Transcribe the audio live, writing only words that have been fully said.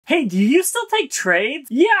Hey, do you still take trades?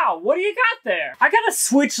 Yeah, what do you got there? I got a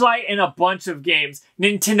Switch Lite and a bunch of games.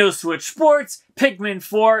 Nintendo Switch Sports, Pikmin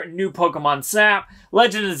 4, new Pokemon Snap,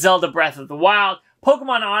 Legend of Zelda Breath of the Wild,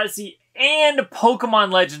 Pokemon Odyssey, and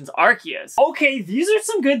Pokemon Legends Arceus. Okay, these are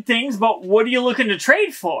some good things, but what are you looking to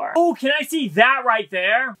trade for? Oh, can I see that right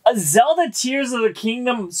there? A Zelda Tears of the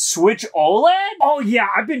Kingdom Switch OLED? Oh yeah,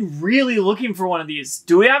 I've been really looking for one of these.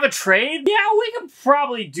 Do we have a trade? Yeah, we could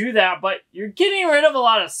probably do that, but you're getting rid of a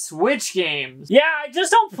lot of Switch games. Yeah, I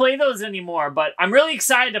just don't play those anymore, but I'm really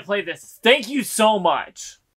excited to play this. Thank you so much.